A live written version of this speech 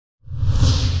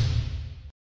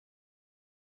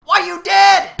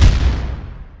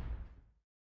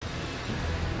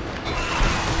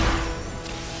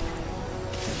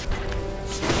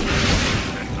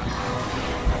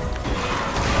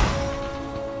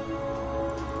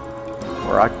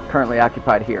We're currently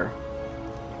occupied here.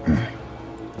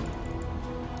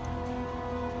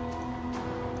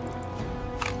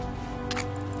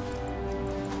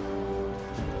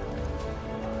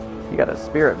 You got a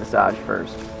spirit visage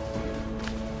first.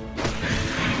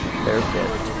 There's it.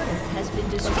 Has been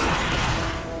destroyed.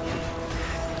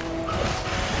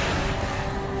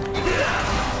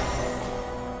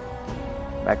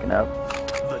 Backing up.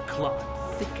 The clot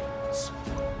thickens.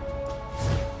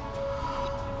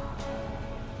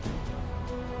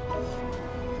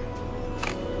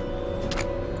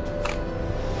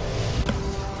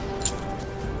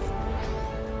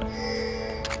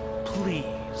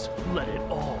 Please let it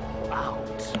all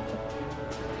out.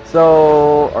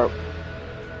 So,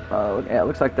 yeah, it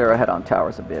looks like they're ahead on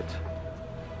towers a bit.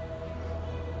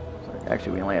 So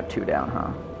actually, we only have 2 down,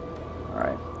 huh?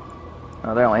 Alright.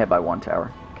 Oh, they're only hit by 1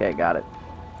 tower. Okay, got it.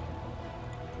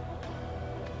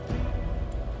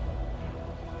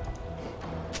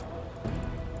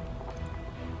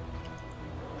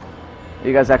 Are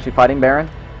you guys actually fighting Baron?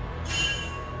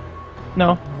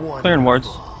 No. Clearing wards.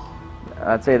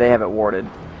 I'd say they have it warded.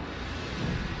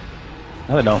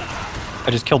 No, they don't. I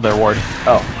just killed their ward.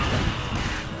 Oh.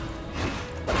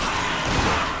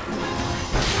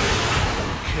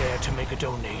 Care to make a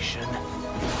donation?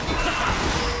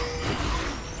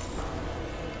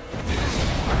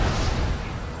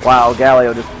 Wow,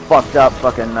 Galio just fucked up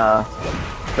fucking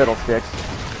Fiddlesticks.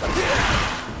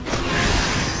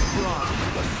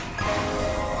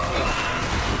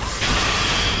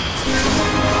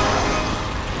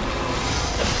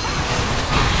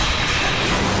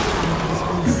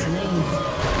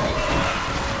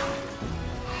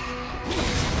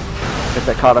 Guess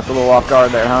that caught us a little off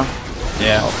guard there, huh?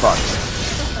 Yeah. Oh fuck.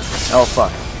 Oh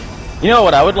fuck. You know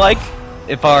what I would like?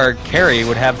 If our carry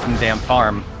would have some damn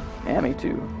farm. Yeah, me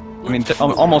too. I mean,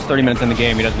 almost 30 minutes in the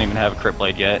game, he doesn't even have a crit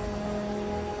blade yet.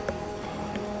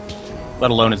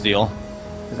 Let alone a zeal.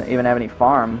 Doesn't even have any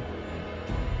farm.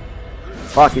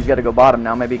 Fuck, he's got to go bottom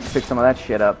now. Maybe he can pick some of that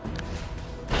shit up.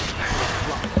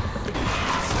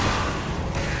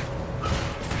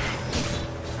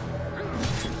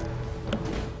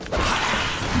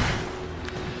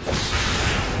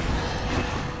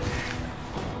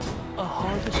 A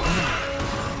harvest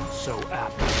moon, so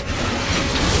apt.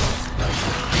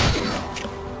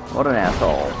 What an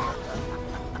asshole.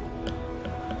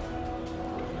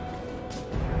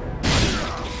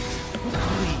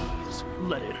 Please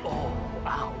let it all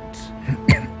out.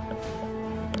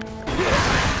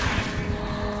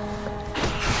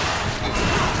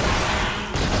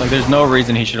 Like, there's no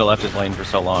reason he should have left his lane for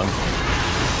so long.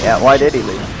 Yeah, why did he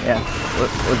leave? Yeah.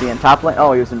 Was he in top lane?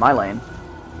 Oh, he was in my lane.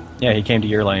 Yeah, he came to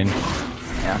your lane.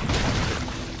 Yeah.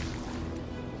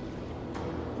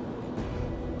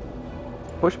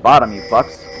 Push bottom, you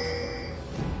fucks.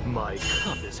 My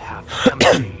cup is half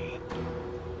empty.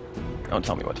 Don't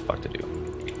tell me what the fuck to do.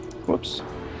 Whoops.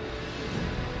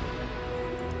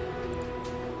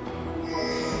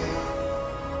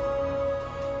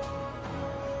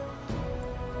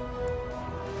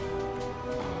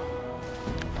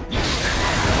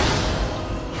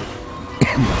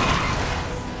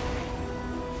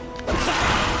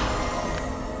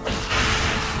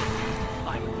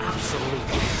 I'm absolutely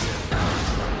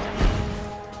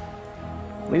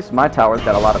At least my tower's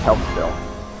got a lot of health still.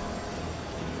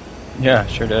 Yeah,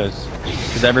 sure does.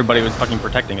 Because everybody was fucking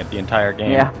protecting it the entire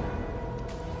game. Yeah.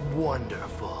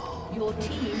 wonderful. Your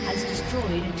team has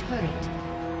destroyed a turret.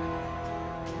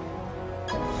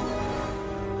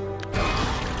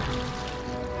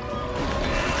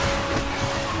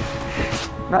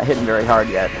 Not hitting very hard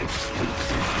yet.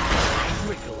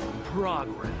 Trickling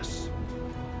progress.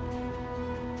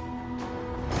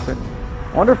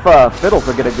 I wonder if Fiddles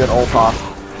will get a good ult off.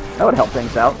 That would help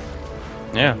things out.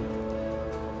 Yeah.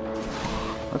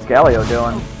 What's Galio A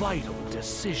doing? vital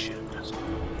decision. Has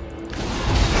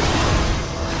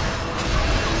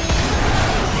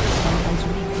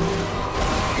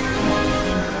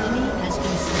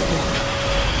been slain.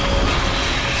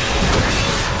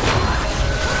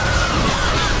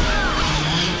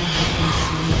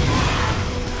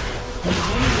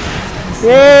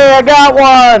 Yeah, I got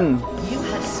one! You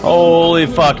have slain. Holy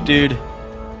fuck, dude.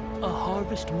 A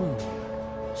harvest moon,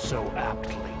 so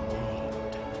aptly named.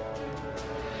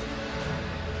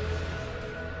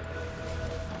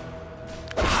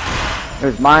 It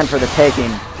was mine for the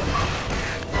taking. My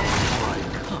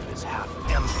cup is half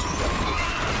empty.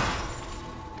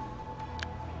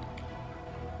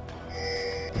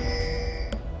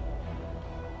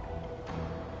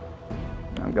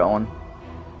 I'm going.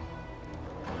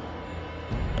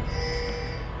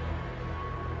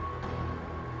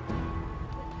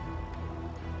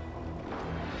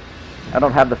 I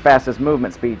don't have the fastest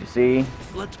movement speed, you see?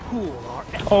 Let's pool our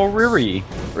efforts. Oh, Riri.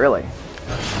 Really?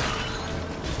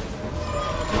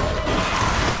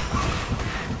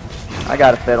 I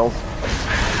got it, Fiddles.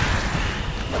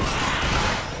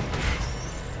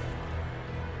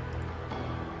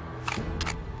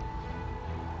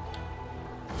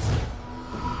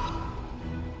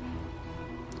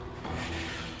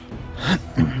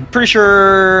 Pretty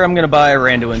sure I'm gonna buy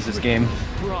Randuin's this game.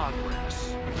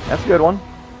 Progress. That's a good one.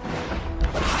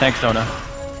 Thanks, Sona.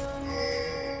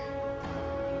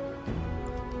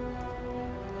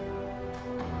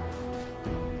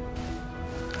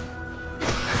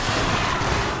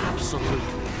 Absolutely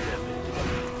vivid.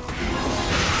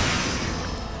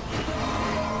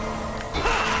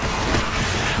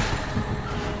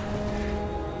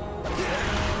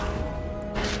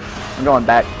 I'm going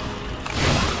back.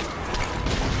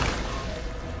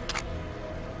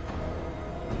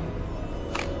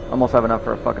 Almost have enough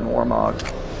for a fucking Warmog.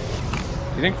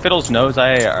 Do you think Fiddles knows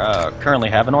I currently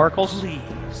have an Oracle?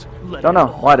 Please let Don't it know.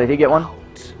 all Why, did he get one?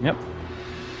 out. Yep.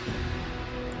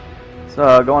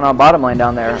 So, going on bottom lane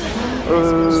down there.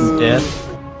 Ooh. Some dead.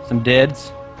 Some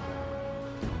deads.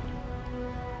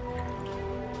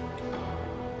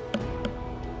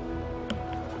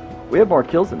 We have more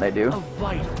kills than they do. A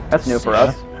vital That's new for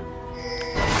us.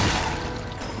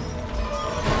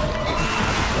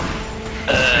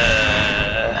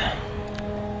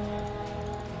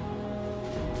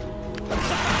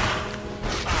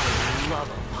 love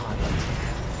a pun.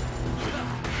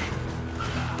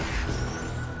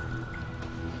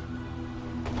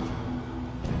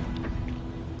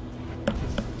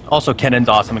 Also, Kennan's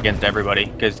awesome against everybody,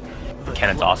 because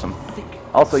Kennan's awesome.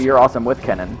 Also, you're awesome with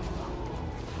Kennen.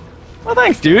 Well,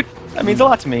 thanks, dude. That means a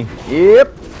lot to me.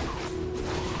 Yep.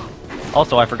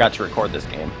 Also, I forgot to record this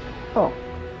game. Oh,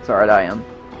 it's alright, I am.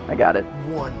 I got it.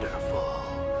 Wonderful.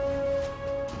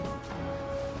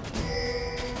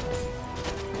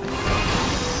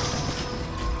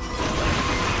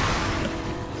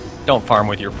 Don't farm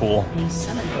with your pool. A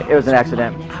summoner It was an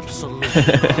accident. Absolutely.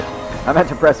 I meant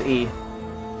to press E.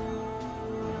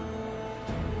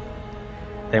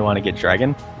 They want to get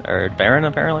Dragon or Baron,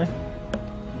 apparently.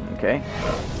 Okay.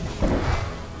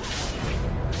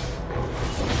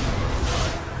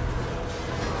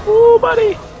 Ooh,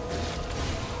 buddy.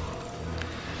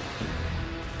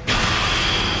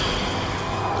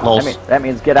 Lols. That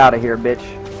means get out of here, bitch.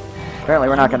 Apparently,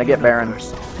 we're not gonna get Baron.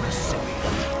 Just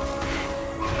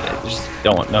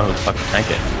don't know who to fucking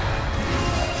tank it.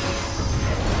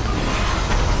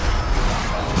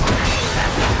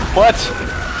 What?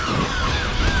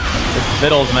 It's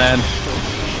Fiddles, man.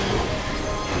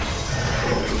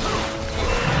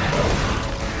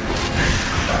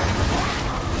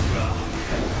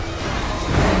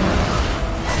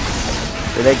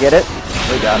 Did they get it?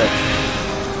 We got it.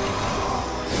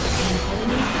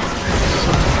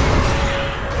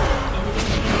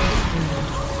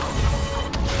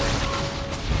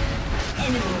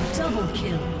 enemy double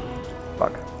kill.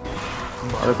 Fuck.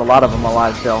 Oh, there's a lot of them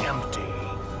alive still. Empty.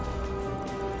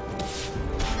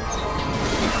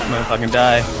 I'm gonna fucking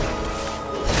die.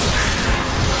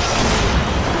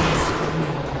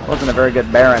 Wasn't a very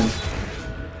good Baron.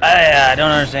 I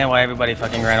don't understand why everybody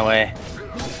fucking ran away.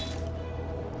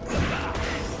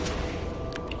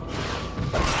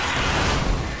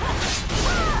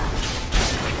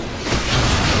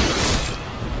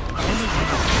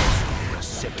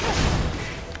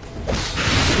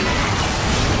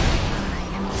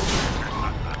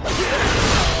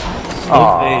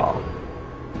 Aww.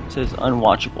 It says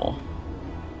unwatchable.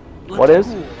 What is?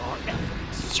 Pool our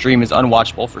efforts. Stream is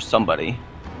unwatchable for somebody.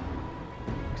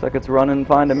 Looks like it's running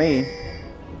fine to me.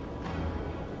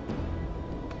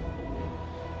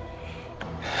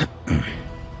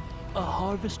 A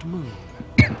harvest moon.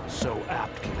 So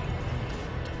aptly.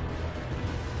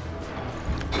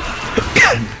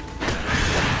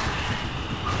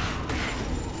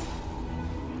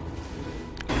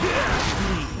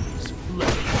 Please let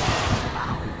it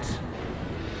out.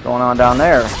 What's going on down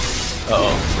there?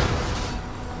 Uh-oh.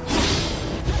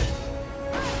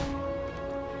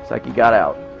 Looks like he got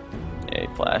out. Yeah, he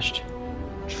flashed.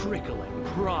 Trickling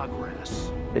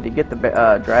progress. Did he get the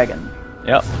dragon?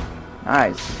 Yep.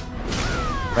 Nice.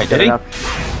 Wait, Good did he?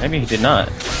 enough. Maybe he did not.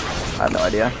 I have no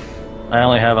idea. I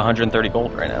only have 130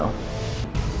 gold right now.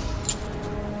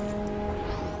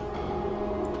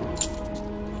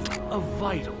 A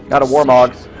vital. Got a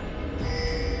Warmog. decision.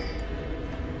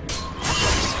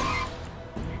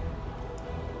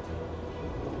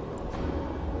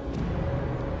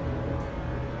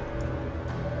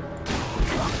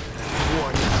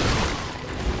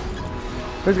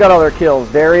 Who's got all their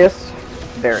kills? Darius?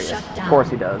 Darius. Shut Of down. course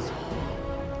he does.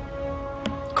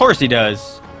 Of course he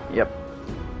does. Yep.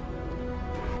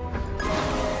 The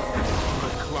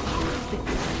clock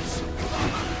thickens.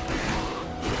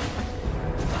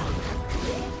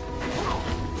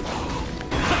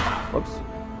 Whoops.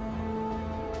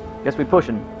 Guess we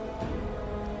pushing.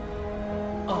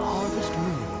 A harvest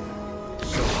moon.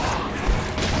 So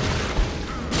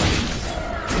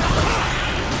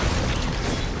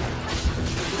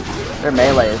Their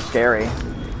melee is scary.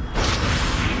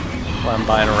 Well, I'm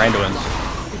buying Randuin's.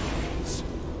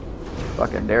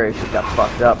 Fucking Darius just got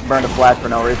fucked up. Burned a flash for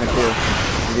no reason too,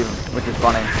 which is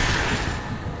funny.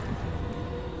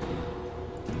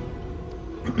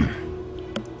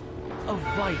 a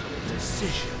vital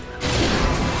decision.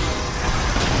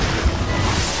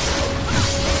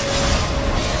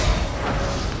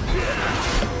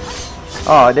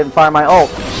 Oh, I didn't fire my ult.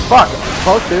 Fuck,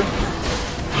 supposed to.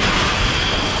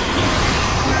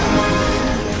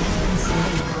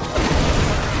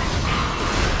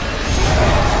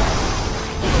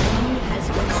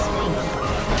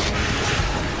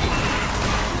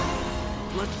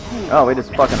 Oh, we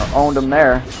just fucking owned him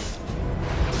there.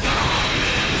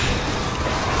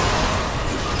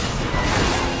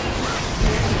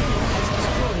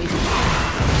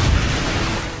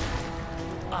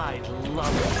 I'd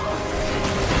love it.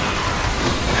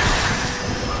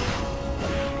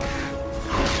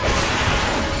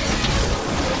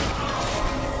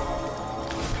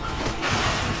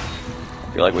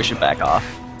 I feel like we should back off.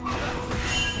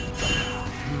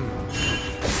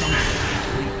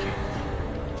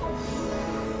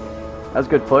 That was a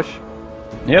good push.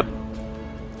 Yep.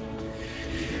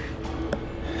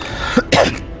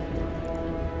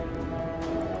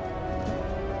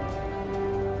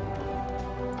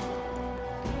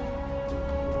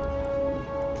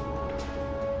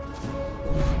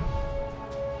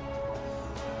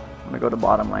 I'm gonna go to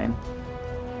bottom lane.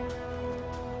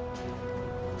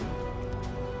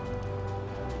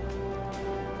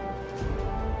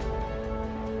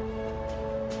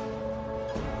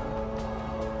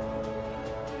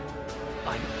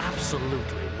 I'm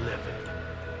absolutely livid.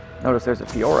 Notice there's a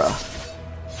Fiora.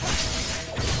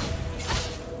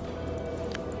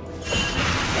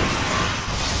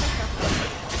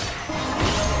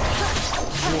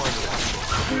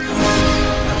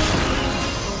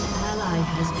 Ally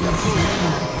has been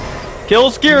slain.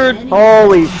 Kill scared.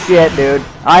 Holy shit, dude.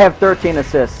 I have 13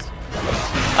 assists.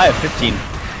 I have 15.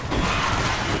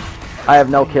 I have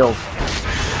no kills.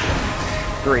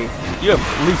 3. You have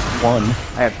at least one.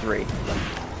 I have 3.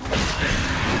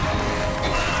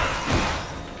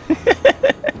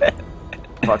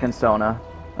 Fucking Sona.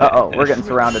 Uh-oh, we're getting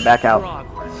surrounded. Back out.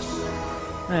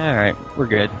 Progress. Alright, we're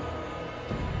good.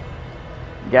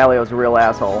 Galio's a real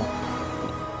asshole.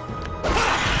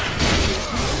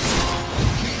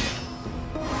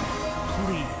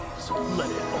 Please let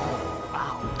it all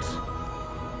out.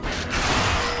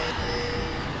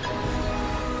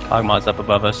 Kog'maw's up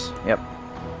above us. Yep.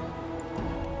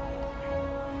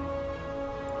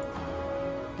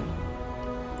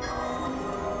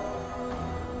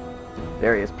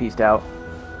 Darius pieced out.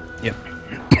 Yep.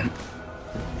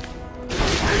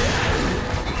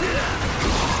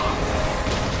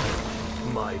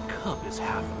 My cup is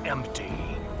half empty.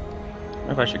 I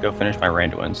wonder if I should go finish my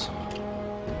Randuin's.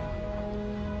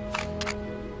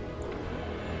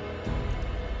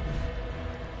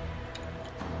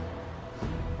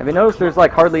 Have you noticed there's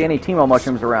like hardly any Teemo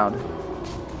mushrooms around?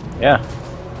 Yeah.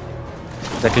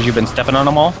 Is that because you've been stepping on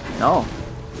them all? No.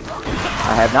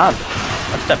 I have not.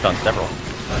 I've stepped on several.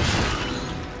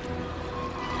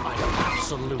 I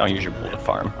absolutely Don't use your bullet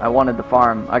farm. I wanted the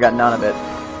farm. I got none of it.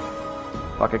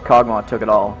 Fucking Kog'maw took it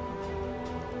all.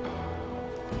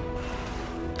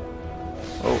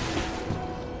 Oh.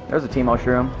 There's a Teemo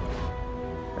shroom.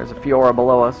 There's a Fiora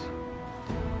below us.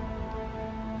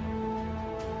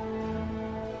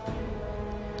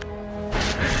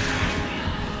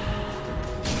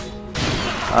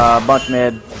 Bunch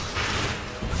mid.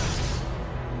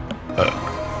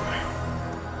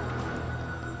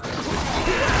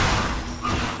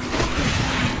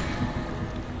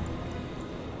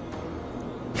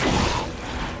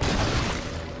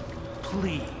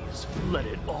 Please let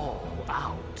it all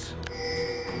out.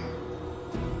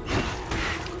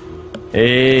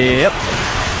 Yep.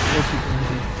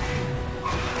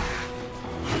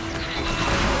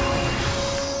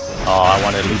 Oh, I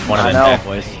wanted at least one of I them know. bad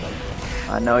boys.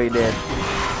 I know you did.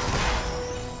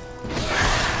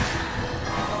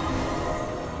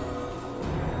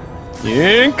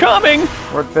 Incoming!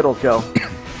 Where'd Fiddles go?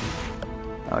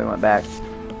 Oh, he went back.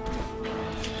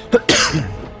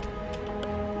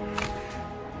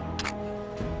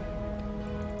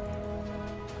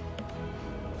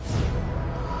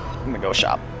 go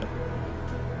shop.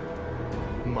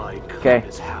 My cup Okay.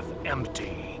 is half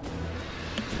empty.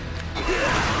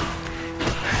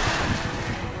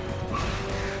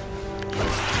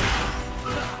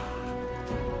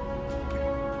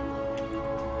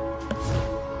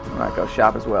 I might go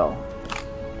shop as well.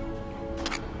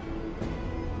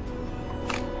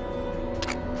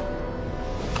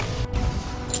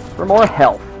 For more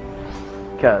health.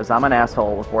 Because I'm an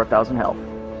asshole with 4,000 health.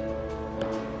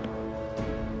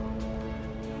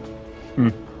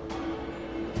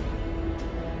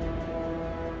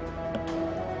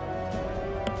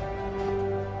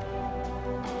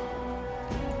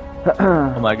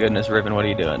 Oh my goodness, Riven, what are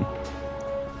you doing?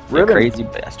 You Riven? crazy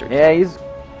bastard. Yeah, he's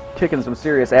kicking some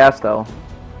serious ass though.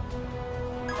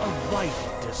 A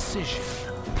vital decision.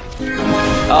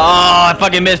 Oh, I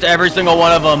fucking missed every single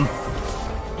one of them.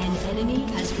 An enemy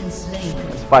has been slain.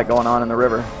 There's a fight going on in the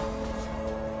river.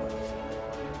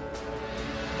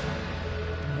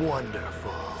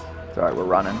 Wonderful. It's alright, we're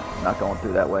running. I'm not going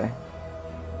through that way.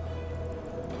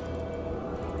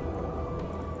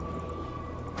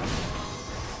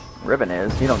 Riven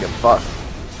is. He don't give a fuck.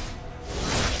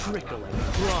 Trickling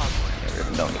progress.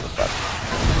 Riven don't give a fuck.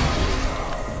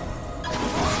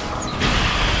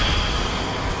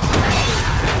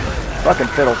 Fucking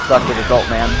Fiddle sucks with his ult,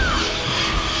 man.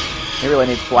 He really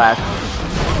needs flash.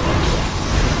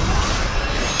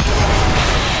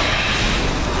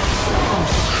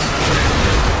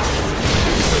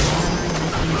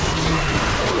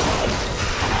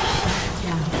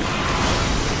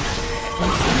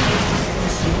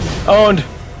 Owned!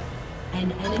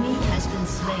 An enemy has been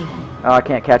slain. Oh, I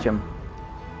can't catch him.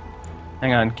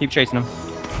 Hang on, keep chasing him.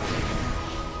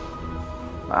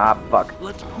 Ah, fuck.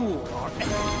 Let's pool our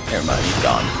energy. Never mind, he's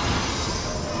gone.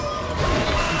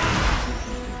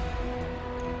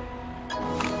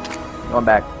 Going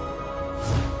back.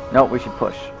 Nope, we should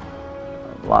push.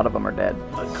 A lot of them are dead.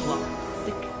 The cloud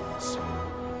thickens.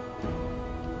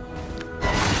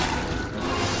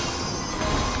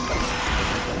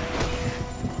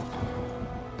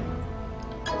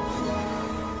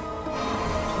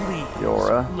 Please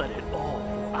Fiora. let it all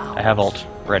out. I have ult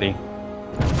ready.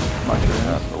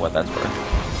 Mushroom. For what that's worth.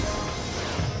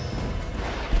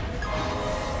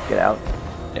 Get out.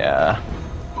 Yeah.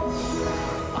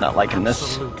 Not liking this.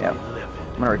 Absolutely Yep. livid.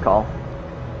 I'm gonna recall.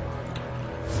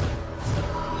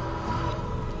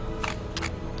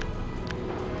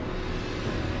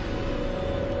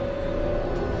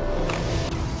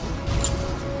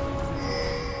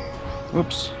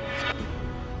 Oops.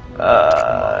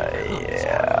 Yeah.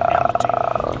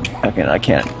 Okay, I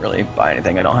can't really buy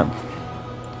anything. I don't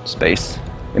have space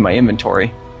in my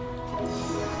inventory.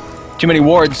 Too many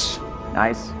wards.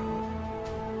 Nice.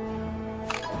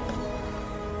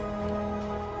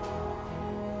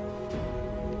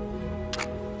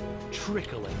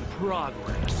 Trickling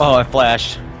progress. Oh, I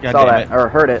flashed. God Saw damn that, it. or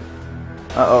heard it.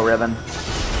 Uh-oh, Riven.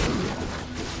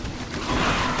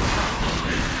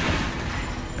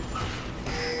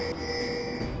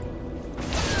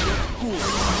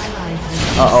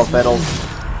 Uh-oh, Fiddles.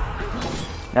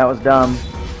 That was dumb.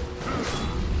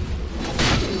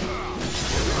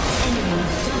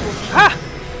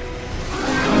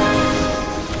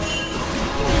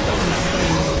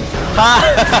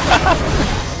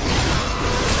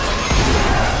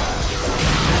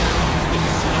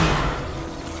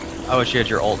 I wish you had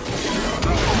your ult.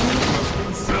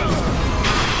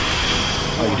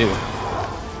 Oh, you do.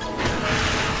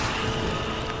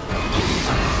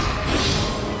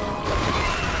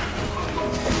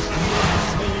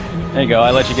 There you go.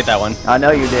 I let you get that one. I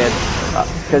know you did.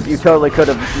 Because you totally could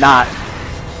have not.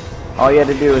 All you had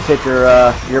to do was hit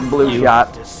your blue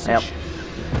shot. Yep.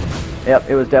 Yep,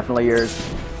 it was definitely yours.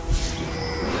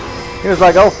 He was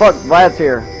like, oh fuck, Vlad's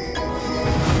here.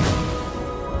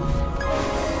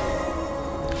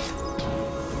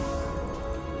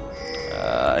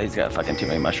 He's got fucking too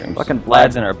many mushrooms. Fucking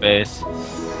Vlad's in our base.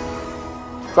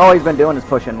 That's all he's been doing is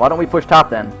pushing. Why don't we push top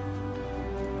then?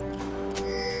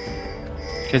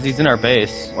 Because he's in our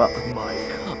base. Well, My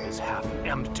cup is half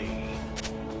empty.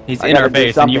 He's I in gotta our do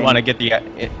base, and you something. want to get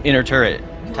the inner turret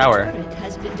tower. Turret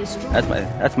has been destroyed.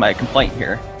 That's my complaint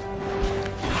here.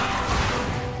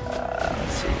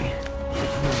 Let's see.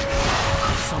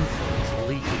 Something's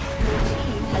leaking.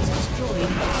 Team has destroyed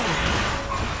the turret.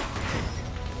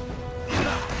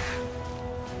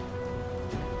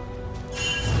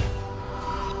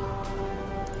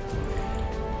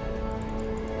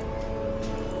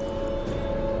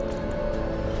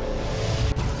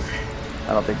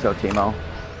 I don't think so, Teemo.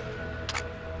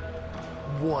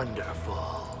 Wonderful.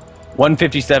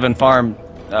 157 farm.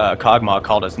 Kog'Maw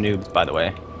called us noobs, by the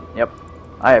way. Yep.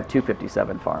 I have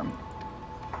 257 farm.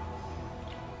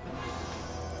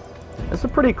 It's a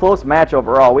pretty close match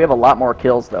overall. We have a lot more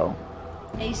kills, though.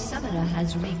 A summoner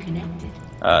has reconnected.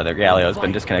 Their Galio's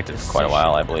been disconnected for quite a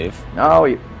while, I believe.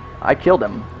 No, I killed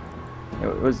him. It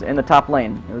was in the top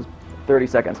lane. It was 30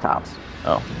 seconds tops.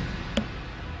 Oh.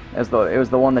 As though it was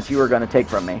the one that you were going to take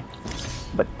from me,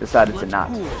 but decided to not.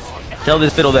 Tell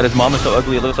this fiddle that his mom is so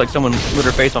ugly it looks like someone lit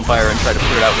her face on fire and tried to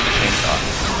put it out with a chainsaw.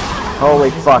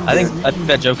 Holy fuck! I think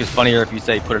that joke is funnier if you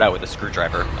say put it out with a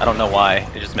screwdriver. I don't know why.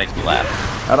 It just makes me laugh.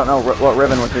 I don't know what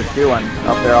Riven was just doing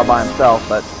up there all by himself,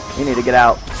 but you need to get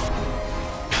out.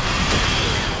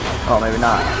 Oh, maybe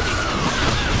not.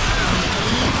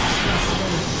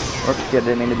 Oops, kid,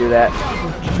 didn't mean to do that.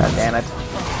 God damn it.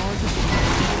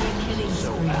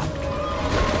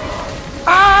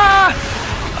 Ah!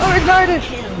 I'm ignited!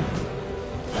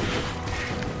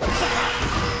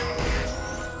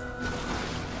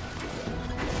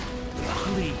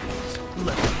 Please,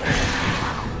 let me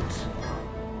out.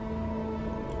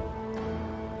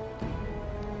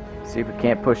 See if we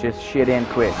can't push this shit in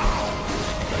quick.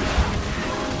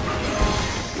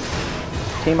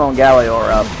 Teemo and Galio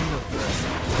are up.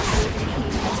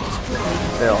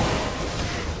 Still.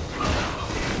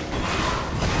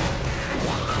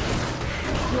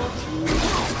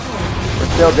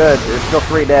 We're still good. There's still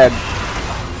 3 dead.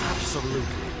 Absolutely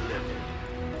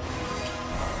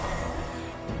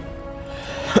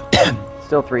livid.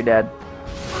 Still 3 dead.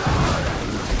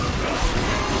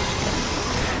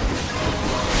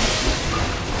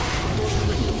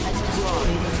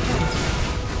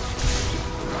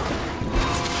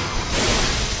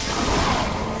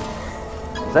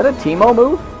 Is that a Teemo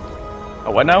move?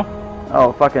 Oh, what now?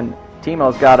 Oh, fucking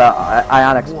Teemo's got a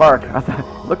Ionic Spark. I thought it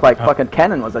looked like fucking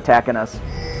Kennen was attacking us.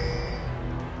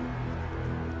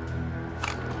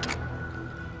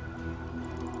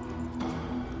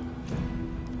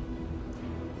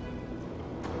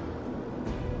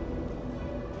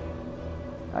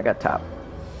 I got top.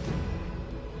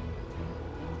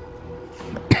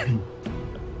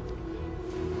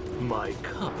 My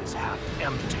cup is half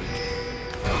empty.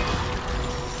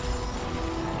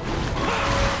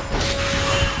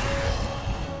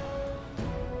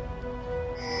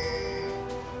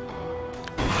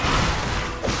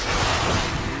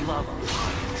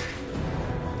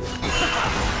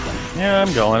 Yeah,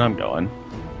 I'm going.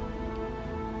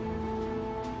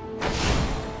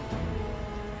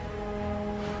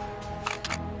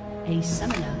 A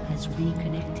summoner has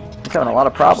reconnected. He's having a lot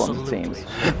of problems, it seems.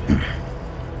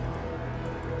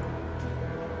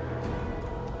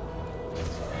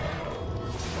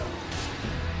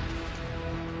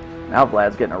 Now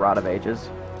Vlad's getting a Rod of Ages.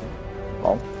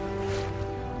 Well.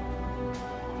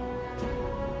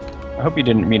 I hope you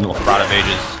didn't mean Rod of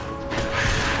Ages.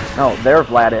 No, there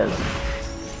Vlad is.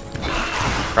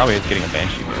 Probably is getting a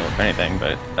Banshee wheel, if anything,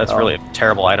 but that's really a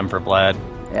terrible item for Vlad.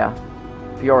 Yeah.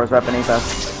 Fiora's right beneath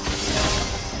us.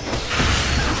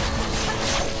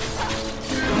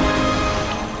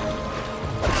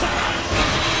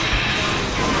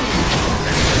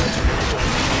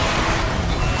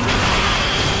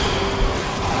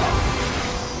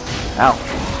 Ow.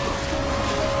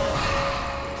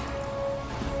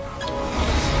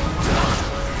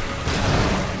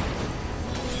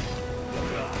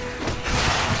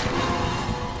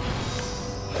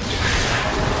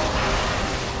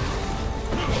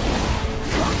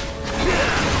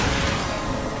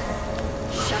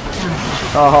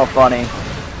 Oh, funny.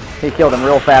 He killed him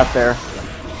real fast there.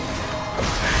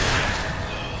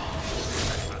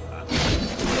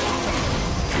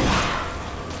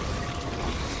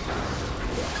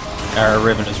 Our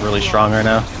Riven is really strong right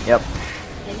now. Yep.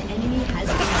 An enemy has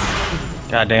been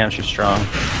slain. God damn, she's strong.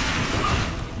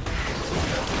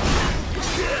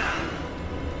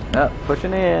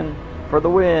 Pushing in for the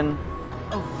win.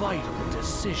 A vital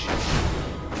decision.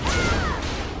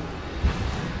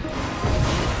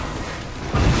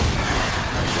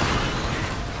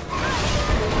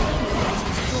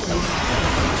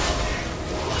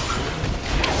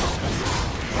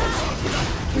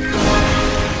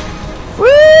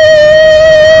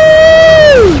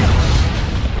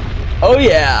 Oh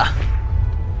yeah!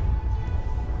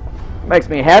 Makes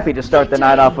me happy to start the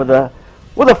night off with a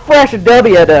fresh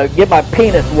W to get my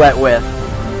penis wet with.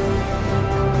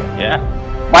 Yeah.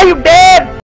 Why you dead?